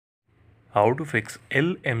How to fix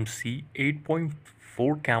LMC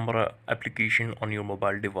 8.4 camera application on your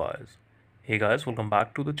mobile device. Hey guys, welcome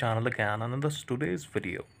back to the channel again, and in this today's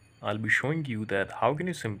video I'll be showing you that how can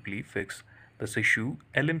you simply fix this issue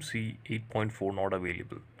LMC 8.4 not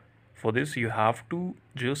available. For this you have to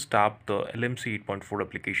just tap the LMC 8.4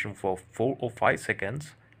 application for 4 or 5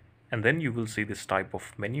 seconds, and then you will see this type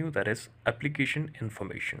of menu, that is application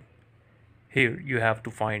information. Here you have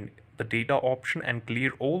to find the data option and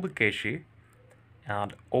clear all the cache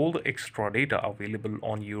and all the extra data available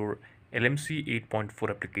on your LMC 8.4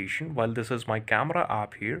 application. While this is my camera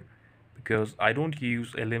app here, because I don't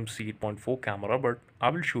use LMC 8.4 camera, but I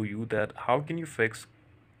will show you that how can you fix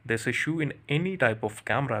this issue in any type of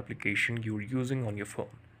camera application you're using on your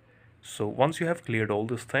phone. So once you have cleared all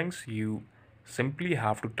these things, you simply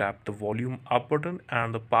have to tap the volume up button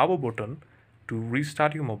and the power button to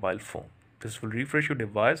restart your mobile phone. This will refresh your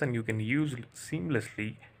device and you can use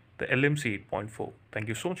seamlessly the LMC 8.4. Thank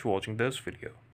you so much for watching this video.